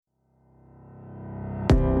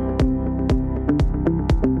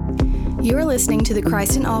You are listening to the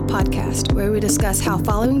Christ in All podcast, where we discuss how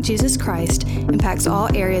following Jesus Christ impacts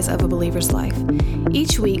all areas of a believer's life.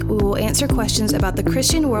 Each week, we will answer questions about the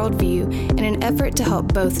Christian worldview in an effort to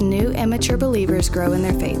help both new and mature believers grow in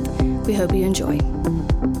their faith. We hope you enjoy.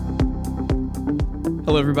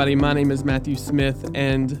 Hello, everybody. My name is Matthew Smith,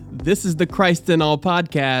 and this is the Christ in All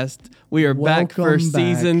podcast. We are back for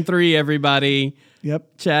season 3, everybody.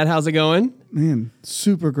 Yep. Chad, how's it going? Man,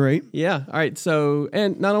 super great. Yeah. All right. So,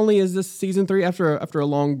 and not only is this season 3 after a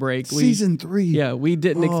long break. Season 3. Yeah, we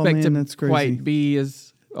didn't expect to quite be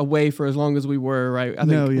as away for as long as we were, right? I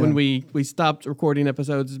think when we stopped recording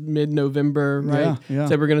episodes mid-November, right? Yeah.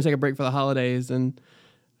 Said we're going to take a break for the holidays and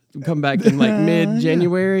come back in like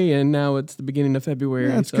mid-January, and now it's the beginning of February.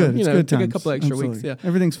 Yeah, that's good. It's good took times. a couple extra Absolutely. weeks. Yeah.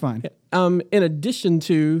 Everything's fine. Yeah. In addition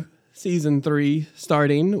to season 3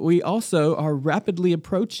 starting, we also are rapidly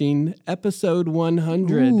approaching episode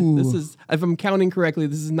 100. Ooh. This is, if I'm counting correctly,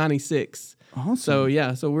 this is 96.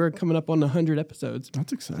 Awesome. So we're coming up on 100 episodes.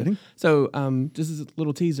 That's exciting. So just as a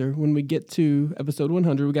little teaser, when we get to episode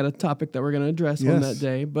 100, we got a topic that we're going to address on that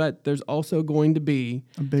day, but there's also going to be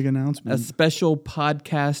a big announcement, a special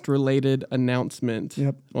podcast-related announcement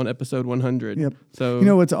on episode 100. Yep. So you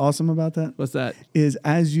know what's awesome about that? What's that? Is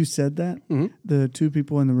as you said that, the two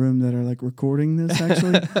people in the room that are like recording this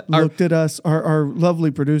actually looked at us, our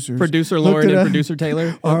lovely producers. Producer Lauren and producer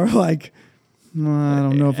Taylor. Are like, I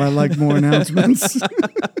don't know if I like more announcements.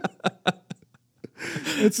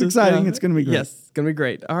 It's exciting. It's going to be great. Yes, it's going to be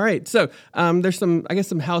great. All right. So there's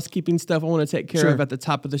some housekeeping stuff I want to take care of at the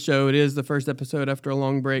top of the show. It is the first episode after a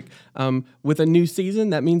long break. With a new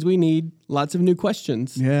season, that means we need lots of new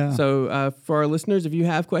questions. Yeah. So for our listeners, if you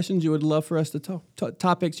have questions you would love for us to talk,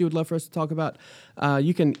 topics you would love for us to talk about,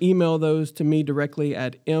 you can email those to me directly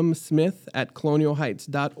at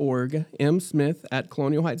msmith@colonialheights.org,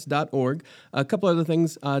 msmith@colonialheights.org. A couple other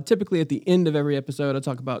things. Typically at the end of every episode, I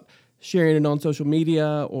talk about sharing it on social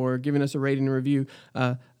media or giving us a rating and review.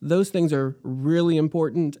 Those things are really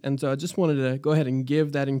important. And so I just wanted to go ahead and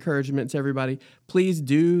give that encouragement to everybody. Please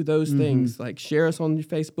do those things. Like share us on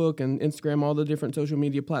Facebook and Instagram, all the different social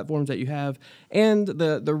media platforms that you have. And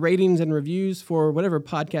the ratings and reviews for whatever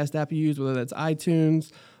podcast app you use, whether that's iTunes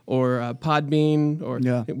or Podbean or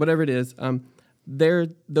whatever it is.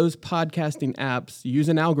 Those podcasting apps use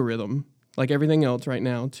an algorithm, like everything else right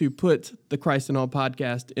now, to put the Christ in All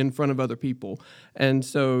podcast in front of other people. And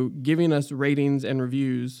so giving us ratings and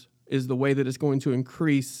reviews is the way that it's going to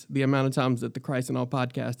increase the amount of times that the Christ in All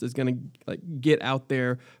podcast is going to get out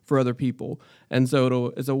there for other people. And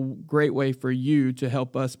so it's a great way for you to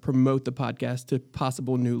help us promote the podcast to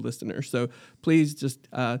possible new listeners. So please just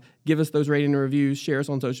give us those rating and reviews, share us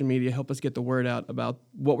on social media, help us get the word out about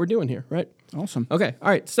what we're doing here, right? Awesome. Okay. All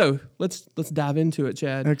right. So let's dive into it,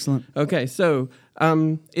 Chad. Excellent. Okay. So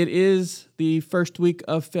it is the first week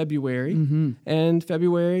of February, and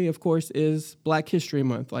February, of course, is Black History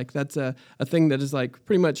Month. Like that's a thing that is like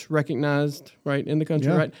pretty much recognized, right, in the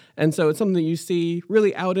country, right? And so it's something that you see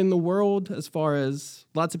really out in the world as far as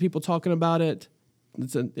lots of people talking about it.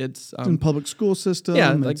 It's in public school system.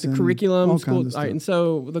 Yeah, like the curriculum, school. All right, and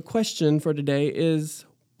so the question for today is,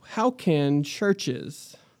 how can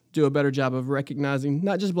churches do a better job of recognizing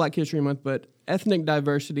not just Black History Month, but ethnic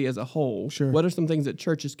diversity as a whole? Sure. What are some things that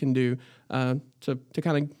churches can do to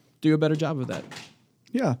kind of do a better job of that?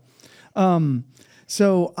 Yeah.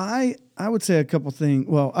 So I would say a couple things.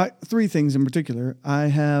 Well, 3 things in particular. I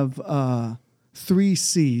have 3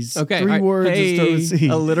 C's. Okay. 3 words that start with C.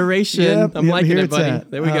 Alliteration. I'm liking it, buddy.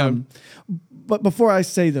 There we go. But before I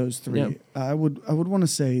say those 3, I would want to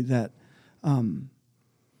say that,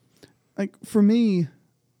 like for me,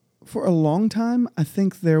 for a long time, I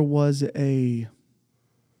think there was a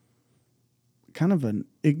kind of an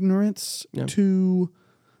ignorance to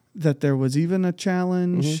that there was even a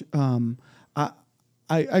challenge. I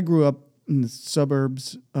grew up in the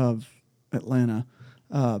suburbs of Atlanta,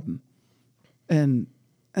 and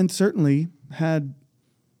certainly had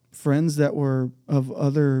friends that were of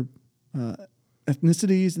other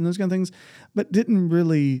ethnicities and those kind of things, but didn't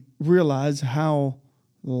really realize how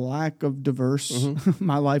lack of diverse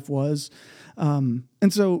my life was. And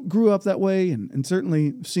so grew up that way and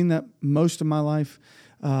certainly seen that most of my life.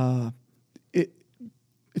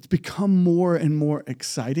 It's become more and more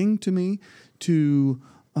exciting to me to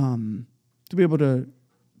be able to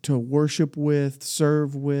worship with,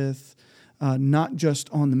 serve with, not just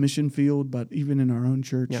on the mission field, but even in our own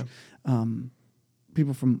church,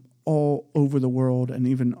 people from all over the world and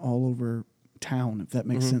even all over town, if that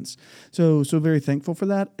makes sense. So very thankful for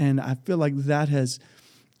that. And I feel like that has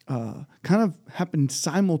kind of happened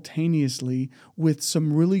simultaneously with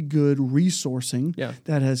some really good resourcing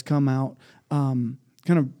that has come out, kind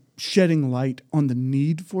of shedding light on the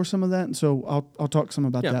need for some of that. And so I'll talk some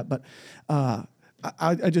about that. But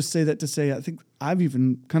I just say that to say I think I've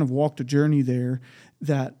even kind of walked a journey there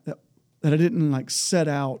that I didn't like set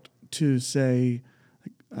out to say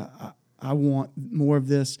I want more of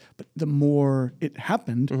this, but the more it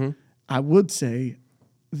happened, I would say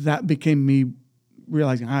that became me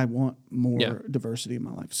realizing I want more diversity in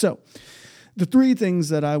my life. So the three things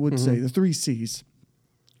that I would say, the 3 C's.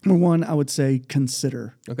 Number one, I would say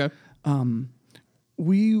consider. Okay.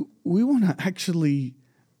 We want to actually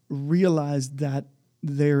realize that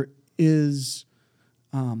there is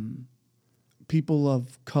people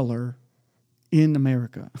of color in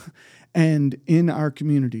America and in our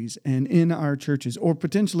communities and in our churches, or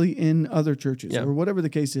potentially in other churches, or whatever the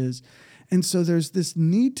case is. And so there's this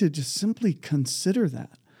need to just simply consider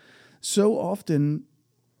that. So often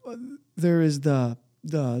there is the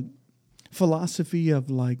philosophy of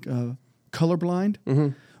like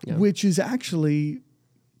colorblind, which is actually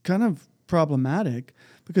kind of problematic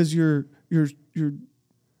because you're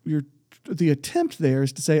the attempt there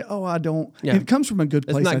is to say, oh, I don't. Yeah. It comes from a good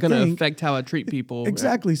place. It's not going to affect how I treat people.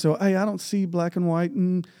 Exactly. Right? So hey, I don't see black and white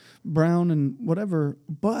and brown and whatever,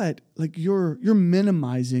 but like you're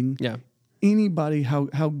minimizing anybody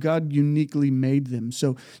how God uniquely made them.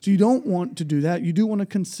 So you don't want to do that. You do want to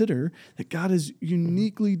consider that God has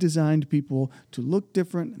uniquely designed people to look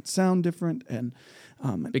different and sound different and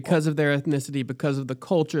because of their ethnicity, because of the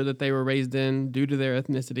culture that they were raised in, due to their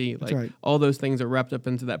ethnicity, like all those things are wrapped up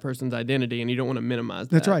into that person's identity, and you don't want to minimize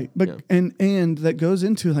that. That's right. But and that goes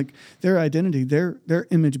into like their identity, their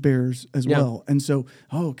image bearers as well. And so,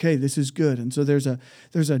 okay, this is good. And so there's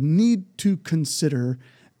a need to consider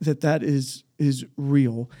that is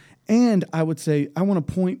real. And I would say I want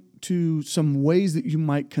to point to some ways that you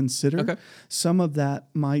might consider. Okay. Some of that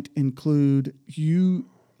might include you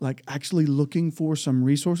like actually looking for some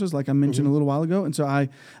resources, like I mentioned a little while ago. And so I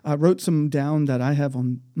wrote some down that I have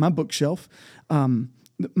on my bookshelf.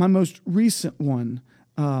 My most recent one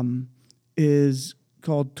is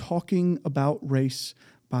called Talking About Race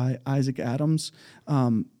by Isaac Adams.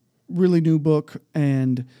 Really new book,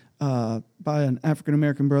 and by an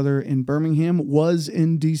African-American brother in Birmingham, was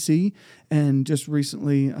in D.C., and just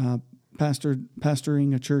recently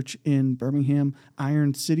pastoring a church in Birmingham,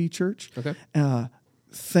 Iron City Church. Okay.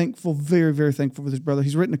 Thankful, very, very thankful for this brother.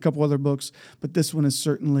 He's written a couple other books, but this one is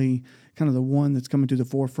certainly kind of the one that's coming to the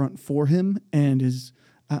forefront for him, and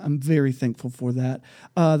I'm very thankful for that.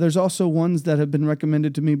 There's also ones that have been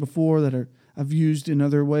recommended to me before that I've used in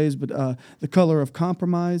other ways, but The Color of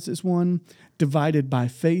Compromise is one. Divided by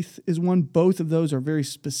Faith is one. Both of those are very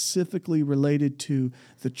specifically related to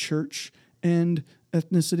the church and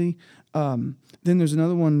ethnicity. Then there's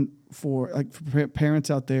another one for parents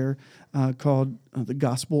out there called The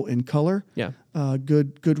Gospel in Color. Yeah.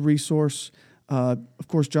 Good resource. Of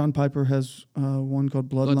course, John Piper has one called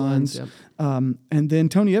Bloodlines. And then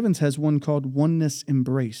Tony Evans has one called Oneness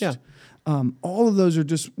Embraced. Yeah. All of those are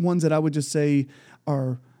just ones that I would just say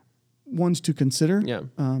are ones to consider. Yeah.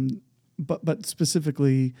 But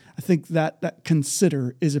specifically, I think that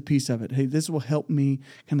consider is a piece of it. Hey, this will help me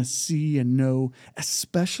kind of see and know,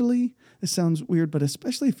 especially, this sounds weird, but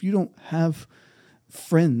especially if you don't have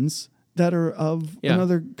friends that are of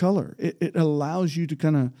another color. It allows you to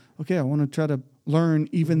kind of, okay, I want to try to learn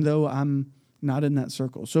even though I'm not in that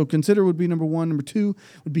circle. So consider would be number one. Number two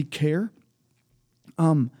would be care.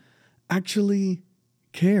 Actually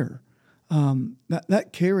care. That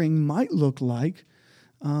caring might look like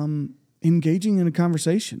engaging in a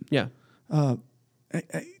conversation. Yeah.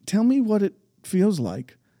 Tell me what it feels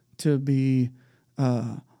like to be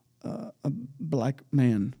a black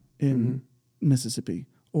man in Mississippi,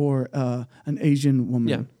 or an Asian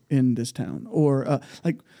woman in this town, or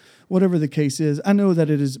like whatever the case is. I know that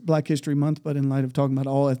it is Black History Month, but in light of talking about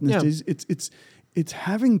all ethnicities, it's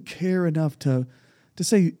having care enough to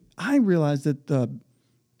say, I realize that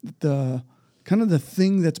the kind of the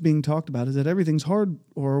thing that's being talked about is that everything's hard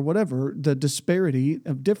or whatever, the disparity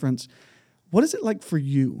of difference. What is it like for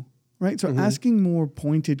you, right? So asking more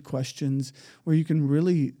pointed questions where you can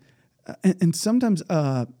really, and sometimes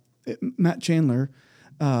Matt Chandler,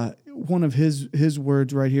 one of his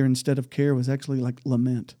words right here instead of care was actually like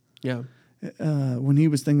lament. Yeah. When he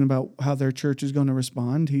was thinking about how their church is going to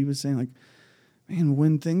respond, he was saying like, man,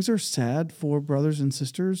 when things are sad for brothers and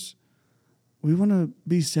sisters, we want to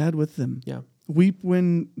be sad with them. Yeah. Weep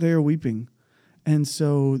when they are weeping. And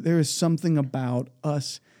so there is something about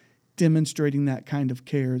us demonstrating that kind of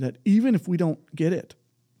care that even if we don't get it,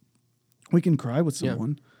 we can cry with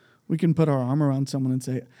someone. We can put our arm around someone and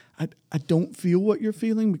say, I don't feel what you're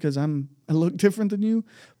feeling because I look different than you,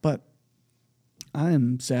 but I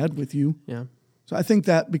am sad with you. Yeah. So I think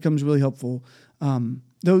that becomes really helpful.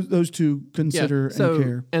 Those two consider and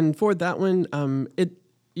care. And for that one,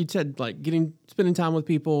 you said like spending time with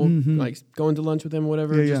people, like going to lunch with them,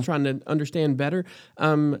 whatever, trying to understand better.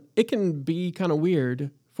 It can be kind of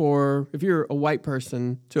weird for if you're a white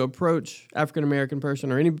person to approach African American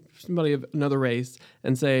person or somebody of another race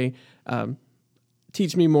and say,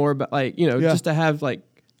 teach me more about just to have like,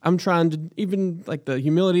 I'm trying to, even like the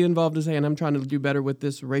humility involved in saying I'm trying to do better with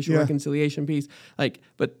this racial reconciliation piece. Like,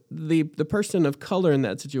 but the person of color in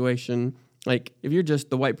that situation, like if you're just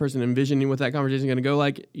the white person envisioning what that conversation is going to go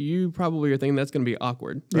like, you probably are thinking that's going to be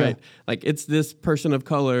awkward, right? Yeah. Like it's this person of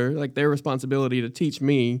color, like their responsibility to teach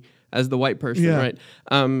me as the white person, right?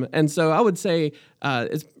 And so I would say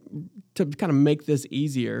it's to kind of make this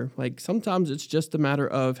easier. Like sometimes it's just a matter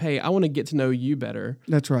of, hey, I want to get to know you better.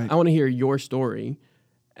 That's right. I want to hear your story.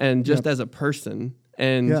 And just as a person,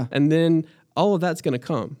 and then all of that's going to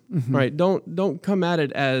come, right? Don't come at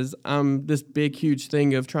it as this big, huge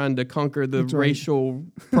thing of trying to conquer the racial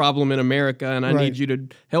problem in America, and I need you to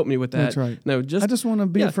help me with that. That's right. No, I just want to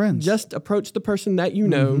be a friend. Just approach the person that you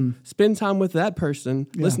know, spend time with that person,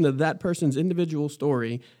 listen to that person's individual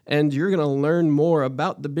story, and you're going to learn more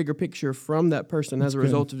about the bigger picture from that person as a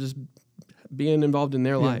result of just being involved in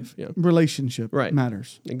their life. Yeah. Relationship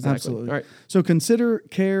matters. Exactly. Absolutely. All right. So consider,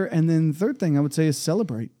 care, and then the third thing I would say is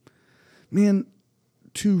celebrate. Man,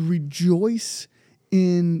 to rejoice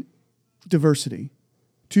in diversity,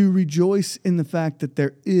 to rejoice in the fact that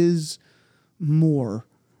there is more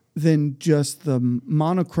than just the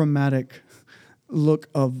monochromatic look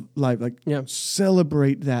of life. Like,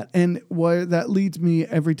 celebrate that. And where that leads me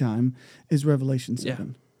every time is Revelation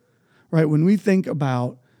 7. Right? When we think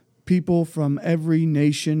about people from every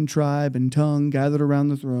nation, tribe, and tongue gathered around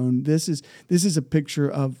the throne, this is a picture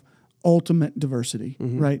of ultimate diversity,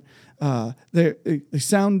 right? They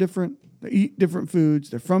sound different. They eat different foods.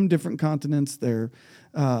 They're from different continents. They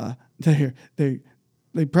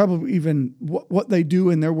probably even what they do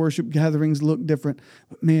in their worship gatherings look different.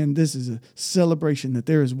 But man, this is a celebration that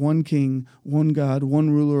there is one king, one God, one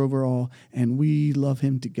ruler over all, and we love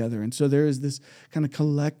him together. And so there is this kind of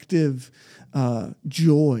collective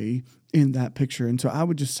joy in that picture. And so I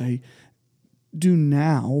would just say, do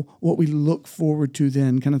now what we look forward to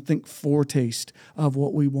then, kind of think foretaste of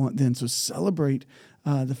what we want then. So celebrate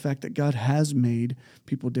the fact that God has made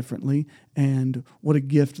people differently, and what a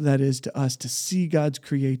gift that is to us to see God's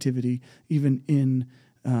creativity even in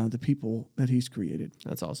the people that he's created.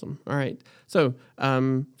 That's awesome. All right. So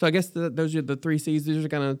I guess those are the 3 C's. These are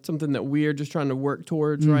kind of something that we're just trying to work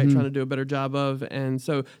towards, right? Trying to do a better job of. And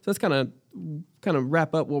so that's kind of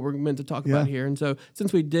wrap up what we're meant to talk about here. And so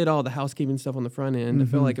since we did all the housekeeping stuff on the front end, I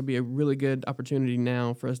feel like it'd be a really good opportunity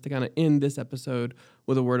now for us to kind of end this episode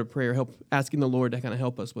with a word of prayer, asking the Lord to kind of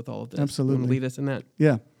help us with all of this. Absolutely. And lead us in that.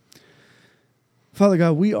 Yeah. Father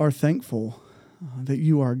God, we are thankful that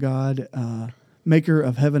you are God, maker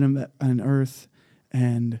of heaven and earth,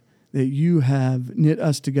 and that you have knit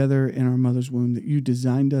us together in our mother's womb, that you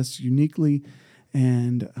designed us uniquely,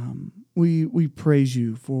 and we praise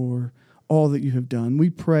you for all that you have done. We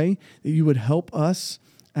pray that you would help us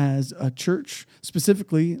as a church,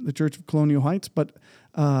 specifically the Church of Colonial Heights, but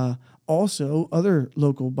also other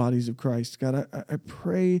local bodies of Christ. God, I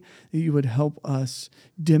pray that you would help us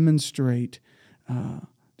demonstrate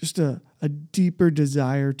just a deeper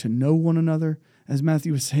desire to know one another, as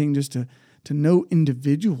Matthew was saying, just to know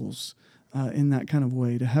individuals in that kind of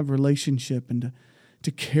way, to have relationship and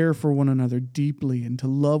to care for one another deeply and to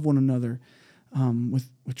love one another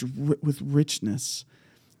with richness.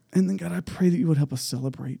 And then, God, I pray that you would help us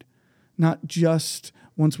celebrate, not just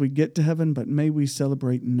once we get to heaven, but may we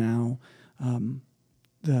celebrate now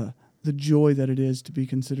the joy that it is to be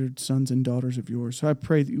considered sons and daughters of yours. So I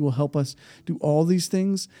pray that you will help us do all these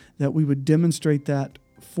things, that we would demonstrate that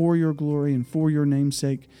for your glory and for your name's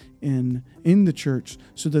sake in the church,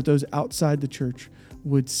 so that those outside the church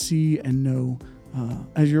would see and know,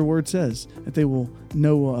 as your word says, that they will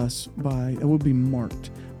know us it will be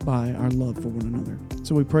marked by our love for one another.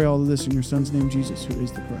 So we pray all of this in your Son's name, Jesus, who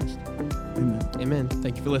is the Christ. Amen. Amen.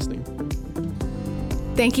 Thank you for listening.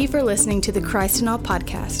 Thank you for listening to the Christ in All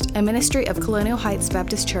podcast, a ministry of Colonial Heights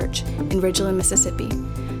Baptist Church in Ridgeland, Mississippi.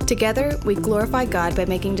 Together, we glorify God by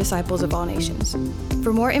making disciples of all nations.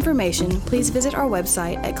 For more information, please visit our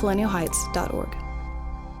website at colonialheights.org.